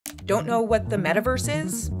Don't know what the metaverse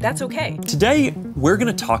is? That's okay. Today, we're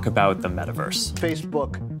going to talk about the metaverse.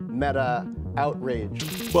 Facebook, Meta,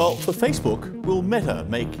 outrage. Well, for Facebook, will Meta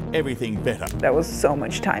make everything better? That was so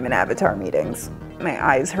much time in avatar meetings. My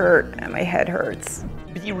eyes hurt and my head hurts.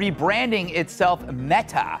 Be rebranding itself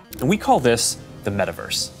Meta. And we call this the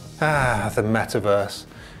metaverse. The metaverse.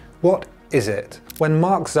 What is it? When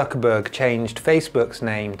Mark Zuckerberg changed Facebook's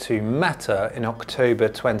name to Meta in October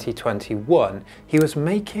 2021, he was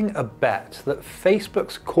making a bet that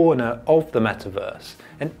Facebook's corner of the metaverse,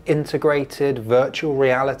 an integrated virtual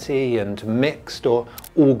reality and mixed or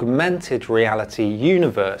augmented reality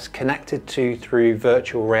universe connected to through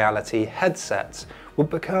virtual reality headsets,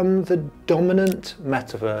 would become the dominant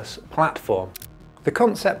metaverse platform. The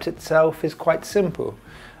concept itself is quite simple.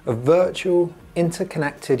 A virtual,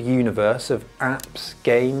 interconnected universe of apps,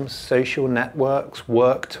 games, social networks,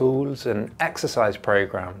 work tools, and exercise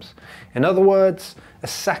programs. In other words, a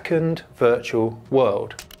second virtual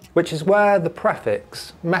world, which is where the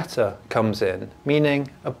prefix meta comes in, meaning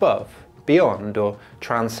above, beyond, or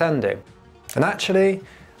transcending. And actually,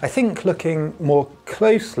 I think looking more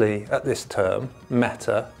closely at this term,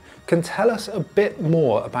 meta, can tell us a bit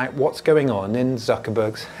more about what's going on in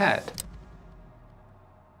Zuckerberg's head.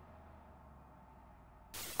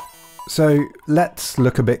 So let's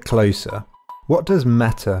look a bit closer. What does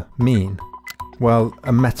meta mean? Well,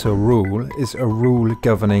 a meta rule is a rule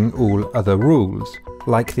governing all other rules,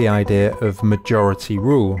 like the idea of majority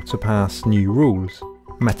rule to pass new rules.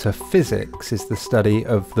 Metaphysics is the study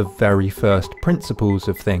of the very first principles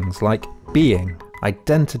of things like being,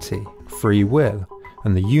 identity, free will,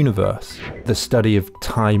 and the universe, the study of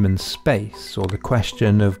time and space, or the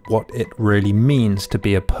question of what it really means to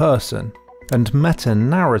be a person. And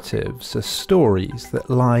meta-narratives are stories that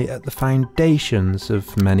lie at the foundations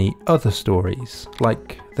of many other stories,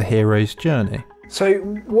 like the hero's journey. So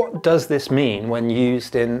what does this mean when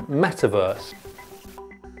used in metaverse?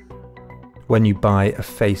 When you buy a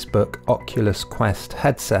Facebook Oculus Quest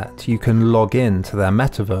headset, you can log in to their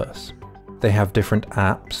metaverse. They have different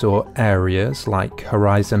apps or areas like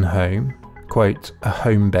Horizon Home, quote, a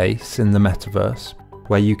home base in the metaverse,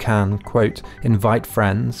 where you can, quote, invite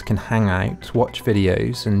friends, can hang out, watch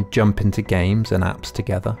videos, and jump into games and apps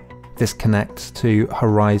together. This connects to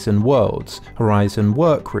Horizon Worlds, Horizon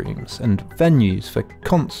Workrooms, and venues for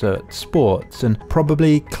concerts, sports, and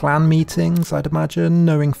probably clan meetings, I'd imagine,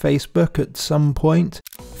 knowing Facebook at some point.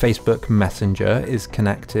 Facebook Messenger is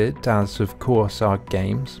connected, as of course are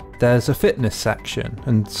games. There's a fitness section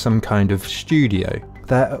and some kind of studio.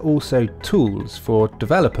 There are also tools for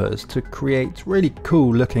developers to create really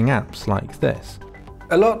cool looking apps like this.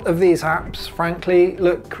 A lot of these apps, frankly,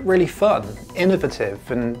 look really fun,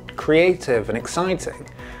 innovative and creative and exciting,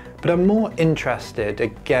 but I'm more interested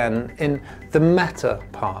again in the meta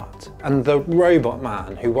part and the robot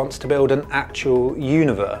man who wants to build an actual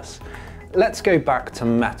universe. Let's go back to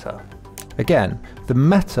meta. Again, the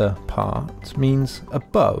meta part means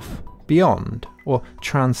above, beyond, or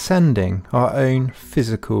transcending our own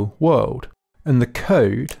physical world. And the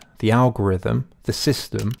code, the algorithm, the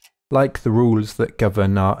system, like the rules that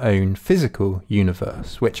govern our own physical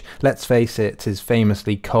universe, which, let's face it, is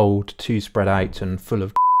famously cold, too spread out and full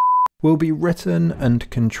of will be written and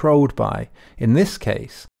controlled by, in this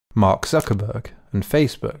case, Mark Zuckerberg and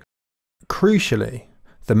Facebook. Crucially,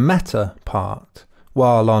 the meta part,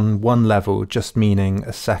 while on one level just meaning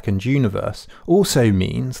a second universe, also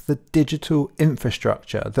means the digital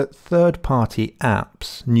infrastructure that third-party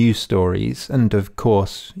apps, news stories, and of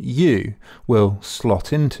course you will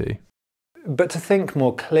slot into. But to think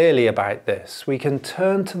more clearly about this, we can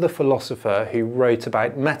turn to the philosopher who wrote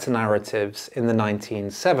about meta-narratives in the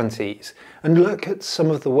 1970s and look at some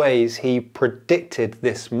of the ways he predicted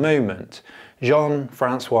this moment.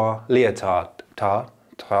 Jean-Francois Lyotard.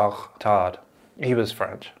 He was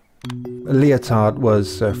French. Lyotard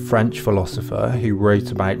was a French philosopher who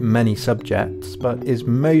wrote about many subjects, but is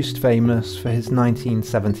most famous for his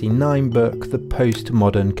 1979 book The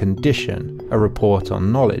Postmodern Condition, a report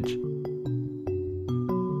on knowledge.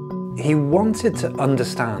 He wanted to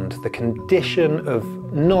understand the condition of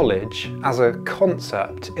knowledge as a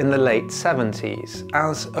concept in the late 70s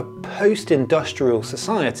as a post-industrial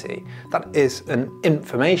society, that is an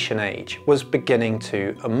information age, was beginning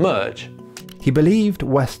to emerge. He believed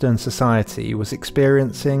Western society was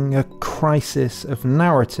experiencing a crisis of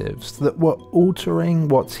narratives that were altering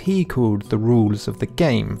what he called the rules of the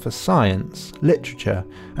game for science, literature,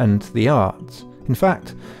 and the arts. In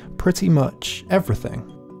fact, pretty much everything.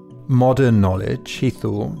 Modern knowledge, he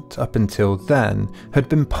thought, up until then, had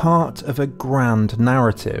been part of a grand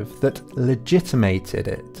narrative that legitimated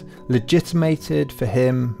it, legitimated for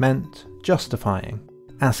him meant justifying,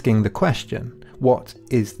 asking the question, what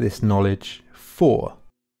is this knowledge for?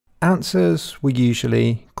 Answers were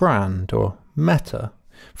usually grand or meta.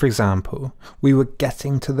 For example, we were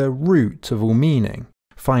getting to the root of all meaning,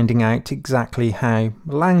 finding out exactly how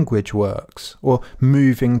language works, or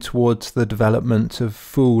moving towards the development of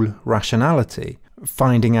full rationality,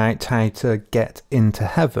 finding out how to get into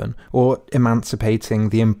heaven, or emancipating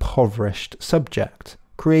the impoverished subject,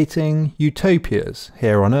 creating utopias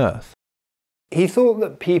here on Earth. He thought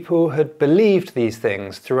that people had believed these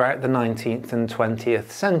things throughout the 19th and 20th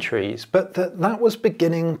centuries, but that was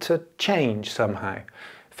beginning to change somehow.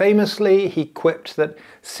 Famously, he quipped that,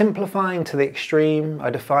 simplifying to the extreme,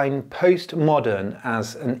 I define postmodern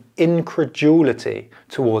as an incredulity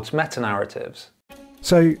towards meta-narratives.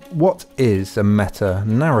 So what is a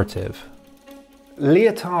meta-narrative?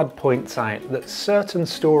 Lyotard points out that certain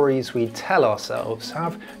stories we tell ourselves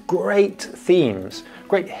have great themes,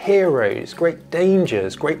 great heroes, great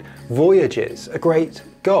dangers, great voyages, a great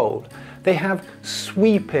goal. They have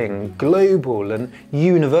sweeping, global and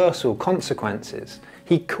universal consequences.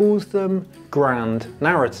 He calls them grand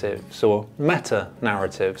narratives or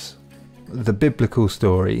meta-narratives. The biblical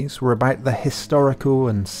stories were about the historical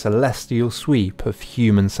and celestial sweep of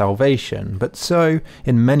human salvation, but so,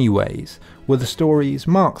 in many ways, were the stories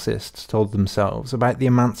Marxists told themselves about the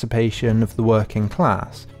emancipation of the working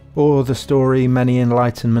class, or the story many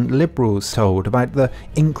Enlightenment liberals told about the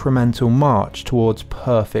incremental march towards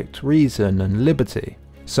perfect reason and liberty.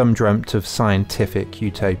 Some dreamt of scientific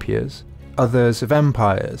utopias, others of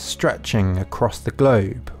empires stretching across the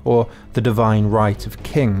globe, or the divine right of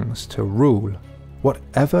kings to rule.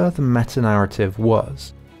 Whatever the meta-narrative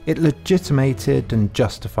was, it legitimated and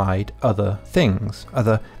justified other things,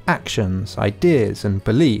 other actions, ideas and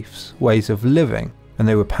beliefs, ways of living, and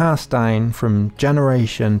they were passed down from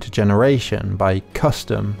generation to generation by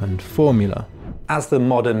custom and formula. As the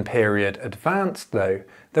modern period advanced, though,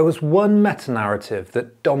 there was one meta-narrative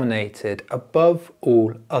that dominated above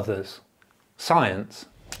all others: science.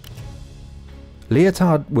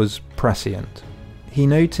 Lyotard was prescient. He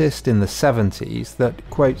noticed in the 70s that,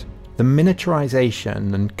 quote, the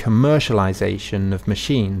miniaturization and commercialization of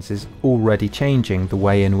machines is already changing the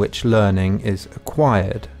way in which learning is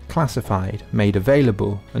acquired, classified, made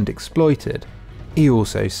available and exploited. He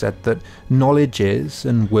also said that knowledge is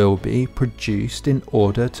and will be produced in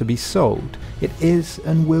order to be sold. It is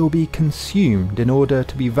and will be consumed in order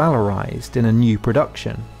to be valorized in a new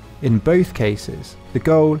production. In both cases, the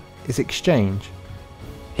goal is exchange.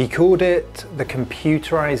 He called it the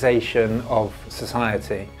computerization of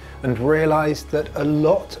society, and realized that a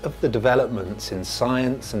lot of the developments in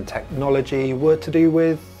science and technology were to do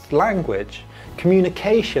with language,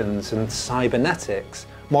 communications and cybernetics,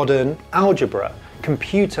 modern algebra,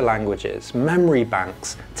 computer languages, memory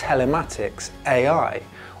banks, telematics, AI,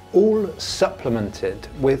 all supplemented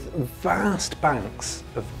with vast banks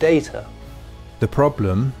of data. The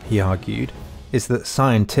problem, he argued, is that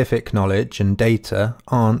scientific knowledge and data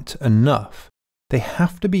aren't enough. They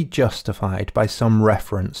have to be justified by some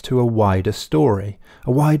reference to a wider story,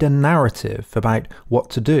 a wider narrative about what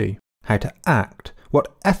to do, how to act,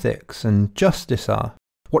 what ethics and justice are,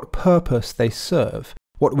 what purpose they serve,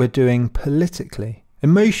 what we're doing politically,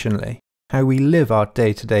 emotionally, how we live our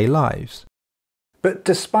day-to-day lives. But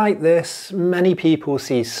despite this, many people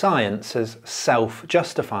see science as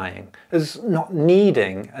self-justifying, as not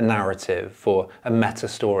needing a narrative or a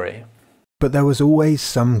meta-story. But there was always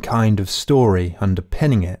some kind of story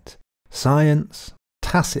underpinning it. Science,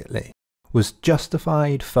 tacitly, was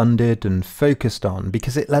justified, funded and focused on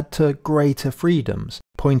because it led to greater freedoms,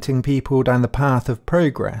 pointing people down the path of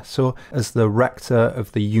progress, or as the rector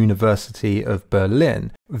of the University of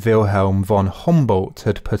Berlin, Wilhelm von Humboldt,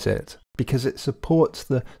 had put it, because it supports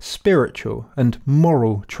the spiritual and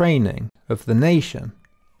moral training of the nation.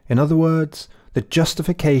 In other words, the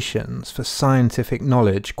justifications for scientific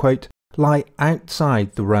knowledge, quote, lie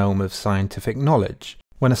outside the realm of scientific knowledge.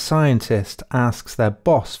 When a scientist asks their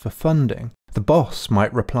boss for funding, the boss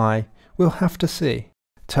might reply, "We'll have to see.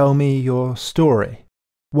 Tell me your story.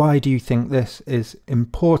 Why do you think this is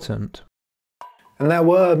important?" And there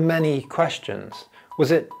were many questions.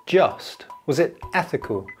 Was it just? Was it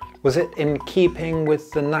ethical? Was it in keeping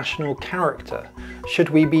with the national character? Should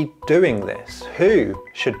we be doing this? Who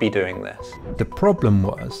should be doing this? The problem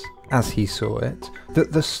was, as he saw it,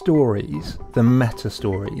 that the stories, the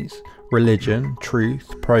meta-stories, religion,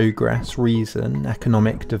 truth, progress, reason,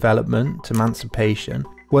 economic development, emancipation,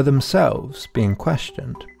 were themselves being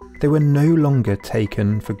questioned. They were no longer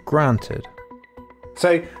taken for granted.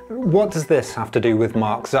 So, what does this have to do with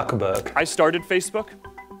Mark Zuckerberg? I started Facebook.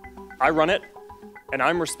 I run it, and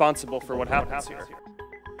I'm responsible for what happens here.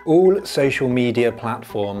 All social media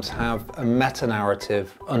platforms have a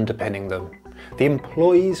meta-narrative underpinning them. The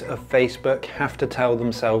employees of Facebook have to tell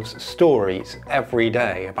themselves stories every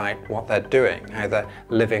day about what they're doing, how they're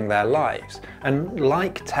living their lives. And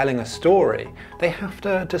like telling a story, they have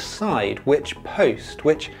to decide which post,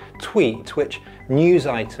 which tweet, which news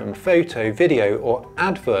item, photo, video, or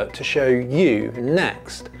advert to show you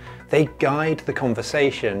next. They guide the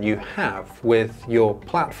conversation you have with your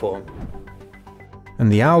platform. And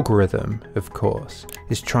the algorithm, of course,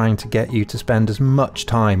 is trying to get you to spend as much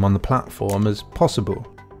time on the platform as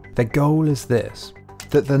possible. Their goal is this,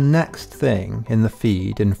 that the next thing in the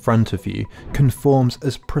feed in front of you conforms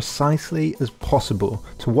as precisely as possible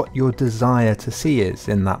to what your desire to see is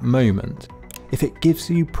in that moment. If it gives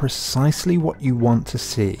you precisely what you want to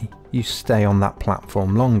see, you stay on that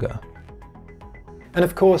platform longer. And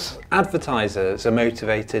of course, advertisers are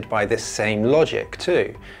motivated by this same logic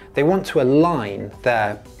too. They want to align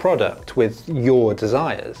their product with your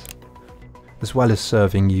desires. As well as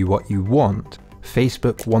serving you what you want,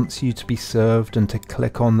 Facebook wants you to be served and to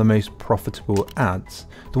click on the most profitable ads,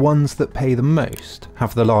 the ones that pay the most,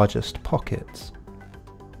 have the largest pockets.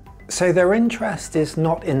 So their interest is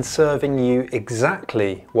not in serving you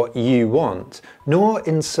exactly what you want, nor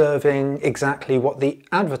in serving exactly what the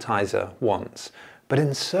advertiser wants, but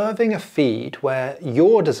in serving a feed where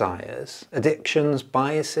your desires, addictions,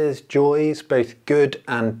 biases, joys, both good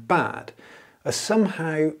and bad, are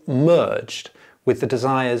somehow merged with the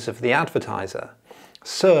desires of the advertiser,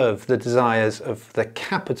 serve the desires of the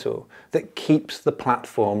capital that keeps the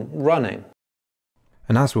platform running.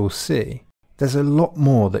 And as we'll see, there's a lot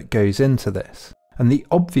more that goes into this, and the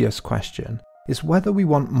obvious question is whether we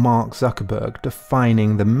want Mark Zuckerberg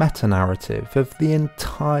defining the meta-narrative of the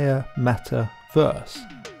entire metaverse.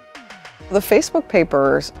 The Facebook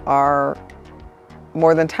papers are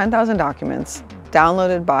more than 10,000 documents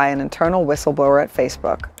downloaded by an internal whistleblower at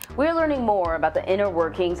Facebook. We're learning more about the inner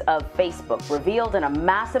workings of Facebook, revealed in a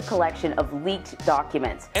massive collection of leaked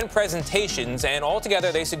documents and presentations, and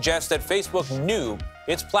altogether they suggest that Facebook knew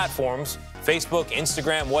its platforms, Facebook,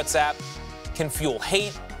 Instagram, WhatsApp, can fuel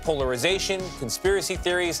hate, polarization, conspiracy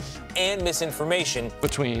theories, and misinformation.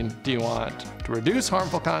 Between, do you want to reduce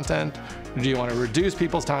harmful content, or do you want to reduce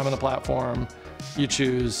people's time on the platform? You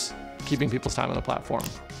choose keeping people's time on the platform.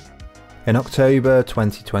 In October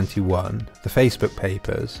 2021, the Facebook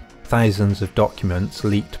papers, thousands of documents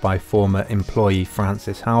leaked by former employee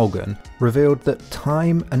Frances Haugen, revealed that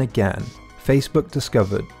time and again, Facebook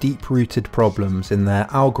discovered deep-rooted problems in their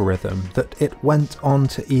algorithm that it went on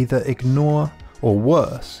to either ignore or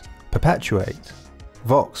worse, perpetuate.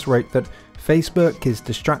 Vox wrote that Facebook is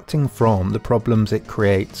distracting from the problems it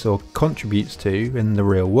creates or contributes to in the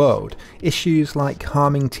real world, issues like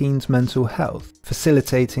harming teens' mental health,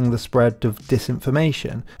 facilitating the spread of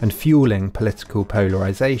disinformation, and fueling political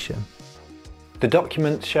polarization. The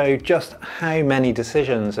documents show just how many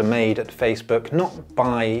decisions are made at Facebook not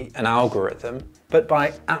by an algorithm, but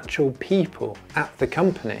by actual people at the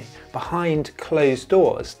company, behind closed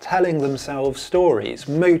doors, telling themselves stories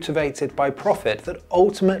motivated by profit that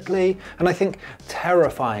ultimately, and I think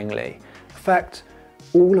terrifyingly, affect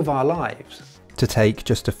all of our lives. To take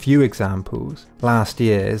just a few examples, last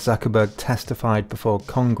year Zuckerberg testified before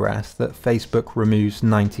Congress that Facebook removes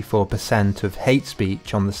 94% of hate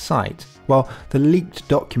speech on the site, while the leaked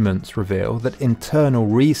documents reveal that internal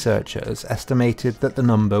researchers estimated that the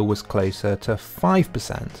number was closer to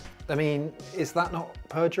 5%. I mean, is that not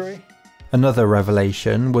perjury? Another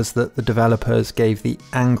revelation was that the developers gave the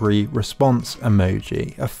angry response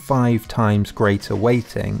emoji a 5 times greater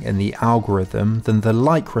weighting in the algorithm than the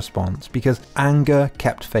like response because anger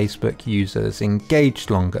kept Facebook users engaged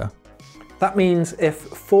longer. That means if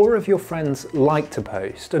 4 of your friends liked a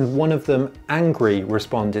post and one of them angry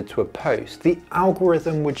responded to a post, the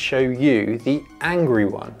algorithm would show you the angry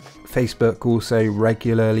one. Facebook also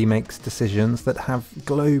regularly makes decisions that have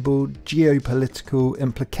global geopolitical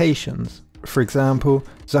implications. For example,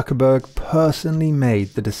 Zuckerberg personally made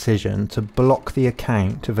the decision to block the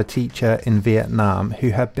account of a teacher in Vietnam who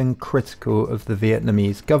had been critical of the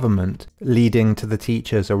Vietnamese government, leading to the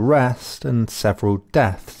teacher's arrest and several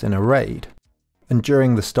deaths in a raid. And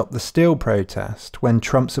during the Stop the Steal protest, when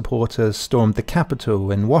Trump supporters stormed the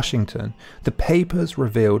Capitol in Washington, the papers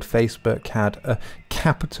revealed Facebook had a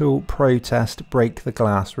Capitol protest break the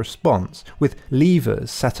glass response, with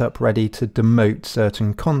levers set up ready to demote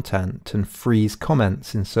certain content and freeze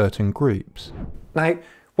comments in certain groups. Now,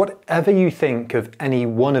 whatever you think of any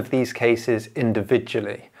one of these cases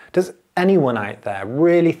individually, does anyone out there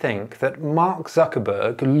really think that Mark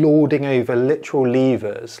Zuckerberg lording over literal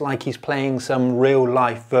levers like he's playing some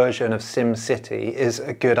real-life version of SimCity is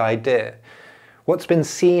a good idea? What's been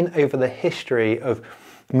seen over the history of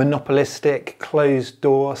monopolistic,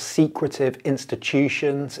 closed-door, secretive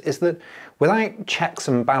institutions is that without checks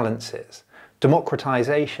and balances,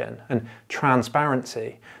 democratization and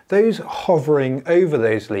transparency, those hovering over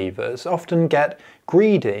those levers often get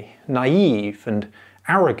greedy, naive and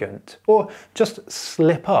arrogant, or just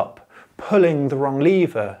slip up, pulling the wrong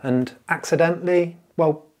lever and accidentally,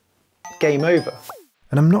 well, game over.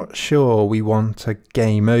 And I'm not sure we want a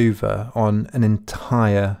game over on an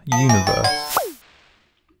entire universe.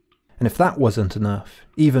 And if that wasn't enough,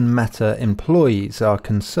 even Meta employees are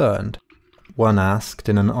concerned. One asked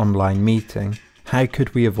in an online meeting, how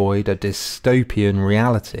could we avoid a dystopian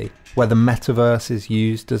reality where the metaverse is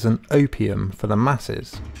used as an opium for the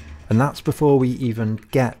masses? And that's before we even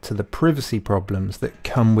get to the privacy problems that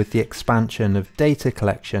come with the expansion of data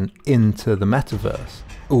collection into the metaverse.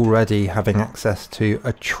 Already having access to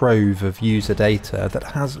a trove of user data that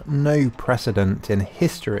has no precedent in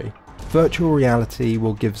history, virtual reality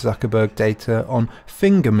will give Zuckerberg data on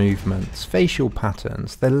finger movements, facial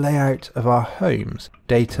patterns, the layout of our homes,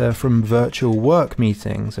 data from virtual work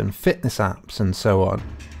meetings and fitness apps and so on.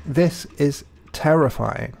 This is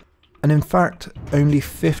terrifying. And in fact, only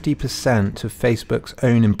 50% of Facebook's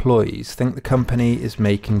own employees think the company is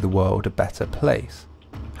making the world a better place.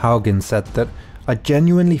 Haugen said that, I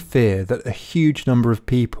genuinely fear that a huge number of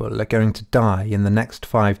people are going to die in the next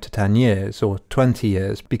 5 to 10 years or 20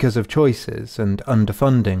 years because of choices and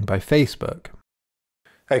underfunding by Facebook.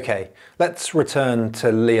 Okay, let's return to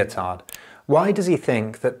Lyotard. Why does he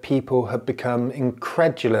think that people have become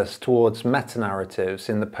incredulous towards meta-narratives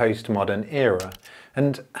in the postmodern era?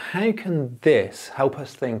 And how can this help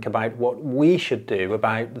us think about what we should do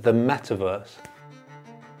about the metaverse?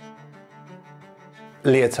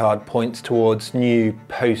 Lyotard points towards new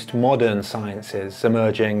postmodern sciences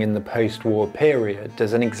emerging in the post-war period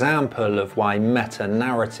as an example of why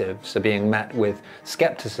meta-narratives are being met with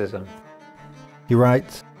skepticism. He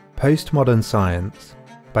writes, postmodern science,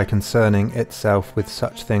 by concerning itself with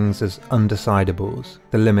such things as undecidables,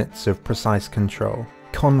 the limits of precise control,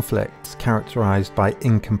 conflicts characterized by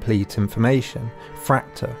incomplete information,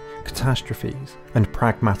 fracture, catastrophes, and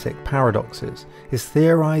pragmatic paradoxes, is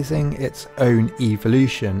theorizing its own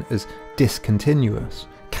evolution as discontinuous,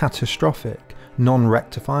 catastrophic,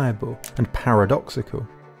 non-rectifiable, and paradoxical.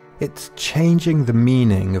 It's changing the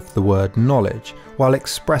meaning of the word knowledge while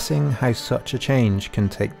expressing how such a change can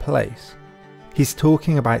take place. He's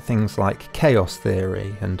talking about things like chaos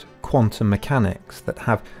theory and quantum mechanics that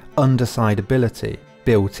have undecidability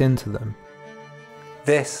built into them.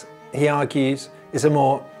 This, he argues, is a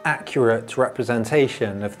more accurate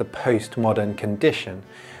representation of the postmodern condition.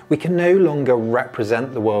 We can no longer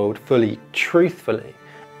represent the world fully truthfully,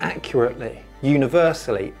 accurately,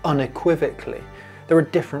 universally, unequivocally. There are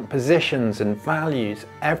different positions and values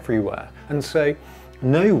everywhere, and so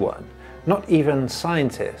no one, not even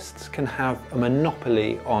scientists, can have a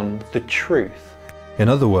monopoly on the truth. In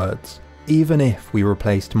other words, even if we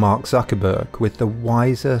replaced Mark Zuckerberg with the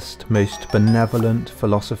wisest, most benevolent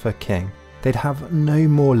philosopher king, they'd have no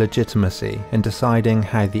more legitimacy in deciding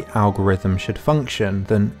how the algorithm should function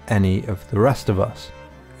than any of the rest of us.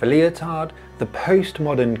 For Lyotard, the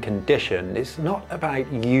postmodern condition is not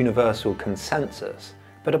about universal consensus,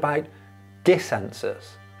 but about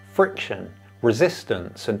dissensus, friction,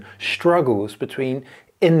 resistance, and struggles between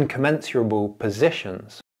incommensurable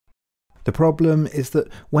positions. The problem is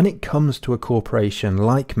that when it comes to a corporation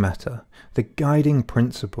like Meta, the guiding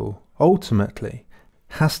principle, ultimately,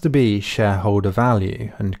 has to be shareholder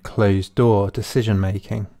value and closed-door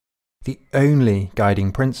decision-making. The only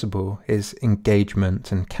guiding principle is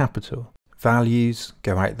engagement and capital. Values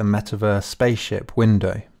go out the metaverse spaceship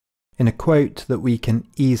window. In a quote that we can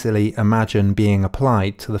easily imagine being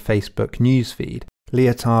applied to the Facebook newsfeed,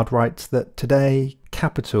 Lyotard writes that today,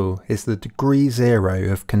 capital is the degree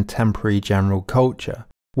zero of contemporary general culture.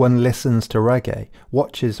 One listens to reggae,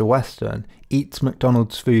 watches a western, eats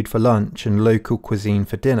McDonald's food for lunch and local cuisine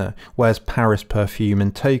for dinner, wears Paris perfume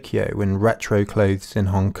in Tokyo and retro clothes in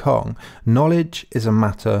Hong Kong. Knowledge is a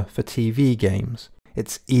matter for TV games.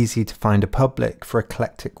 It's easy to find a public for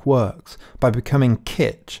eclectic works. By becoming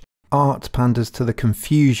kitsch, art panders to the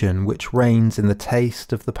confusion which reigns in the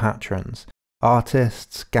taste of the patrons.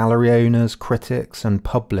 Artists, gallery owners, critics and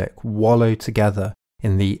public wallow together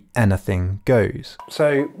in the anything goes.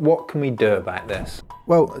 So what can we do about this?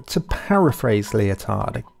 Well, to paraphrase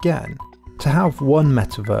Lyotard again, to have one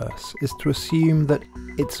metaverse is to assume that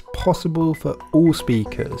it's possible for all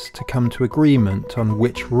speakers to come to agreement on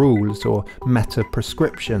which rules or meta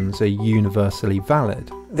prescriptions are universally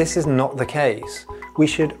valid. This is not the case. We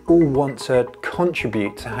should all want to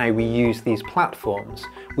contribute to how we use these platforms.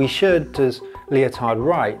 We should, as Lyotard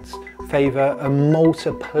writes, favour a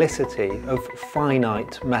multiplicity of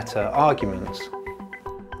finite meta arguments.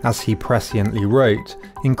 As he presciently wrote,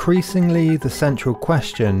 increasingly the central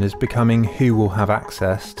question is becoming who will have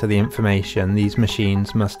access to the information these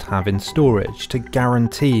machines must have in storage to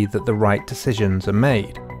guarantee that the right decisions are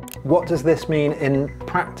made. What does this mean in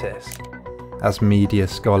practice? As media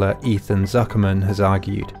scholar Ethan Zuckerman has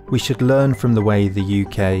argued, we should learn from the way the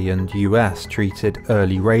UK and US treated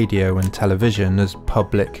early radio and television as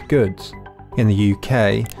public goods. In the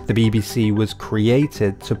UK, the BBC was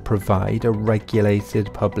created to provide a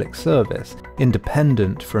regulated public service,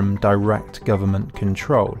 independent from direct government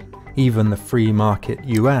control. Even the free market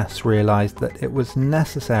US realised that it was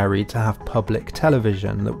necessary to have public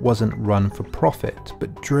television that wasn't run for profit,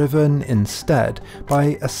 but driven instead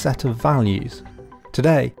by a set of values.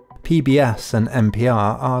 Today, PBS and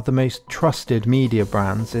NPR are the most trusted media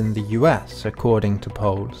brands in the US, according to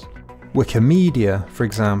polls. Wikimedia, for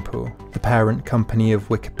example, the parent company of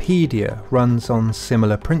Wikipedia, runs on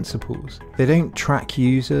similar principles. They don't track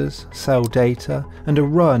users, sell data, and are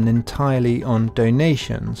run entirely on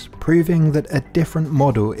donations, proving that a different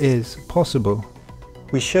model is possible.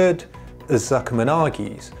 We should, as Zuckerman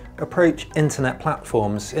argues, approach internet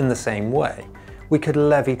platforms in the same way. We could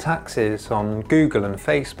levy taxes on Google and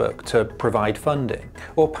Facebook to provide funding,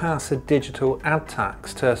 or pass a digital ad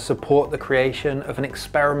tax to support the creation of an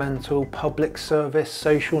experimental public service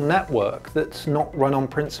social network that's not run on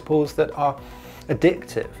principles that are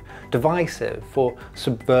addictive, divisive, or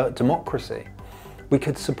subvert democracy. We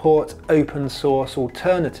could support open source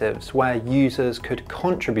alternatives where users could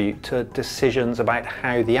contribute to decisions about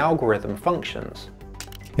how the algorithm functions.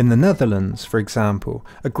 In the Netherlands, for example,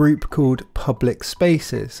 a group called Public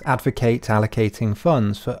Spaces advocate allocating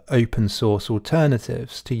funds for open source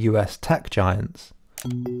alternatives to US tech giants.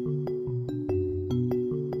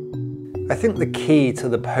 I think the key to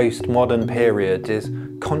the postmodern period is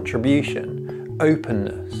contribution,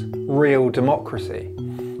 openness, real democracy.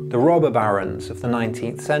 The robber barons of the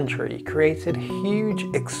 19th century created huge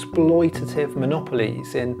exploitative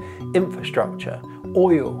monopolies in infrastructure,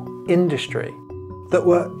 oil, industry, that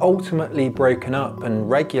were ultimately broken up and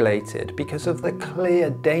regulated because of the clear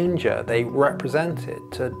danger they represented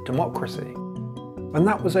to democracy. And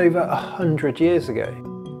that was over 100 years ago.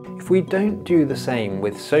 If we don't do the same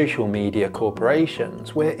with social media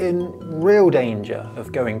corporations, we're in real danger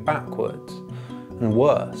of going backwards, and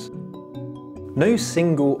worse. No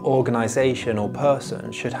single organisation or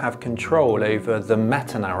person should have control over the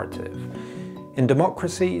meta-narrative. In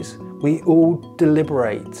democracies, we all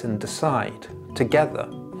deliberate and decide together.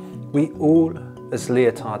 We all, as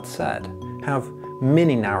Lyotard said, have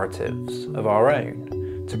mini-narratives of our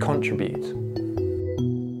own to contribute.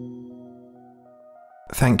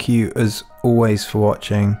 Thank you as always for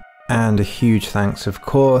watching, and a huge thanks of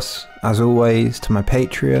course, as always, to my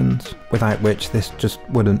Patreons, without which this just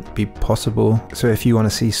wouldn't be possible. So if you want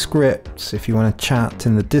to see scripts, if you want to chat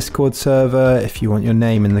in the Discord server, if you want your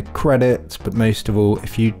name in the credits, but most of all,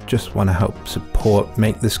 if you just want to help support,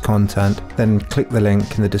 make this content, then click the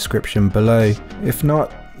link in the description below. If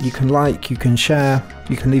not, you can like, you can share,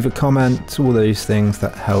 you can leave a comment, all those things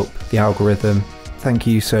that help the algorithm. Thank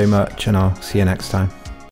you so much, and I'll see you next time.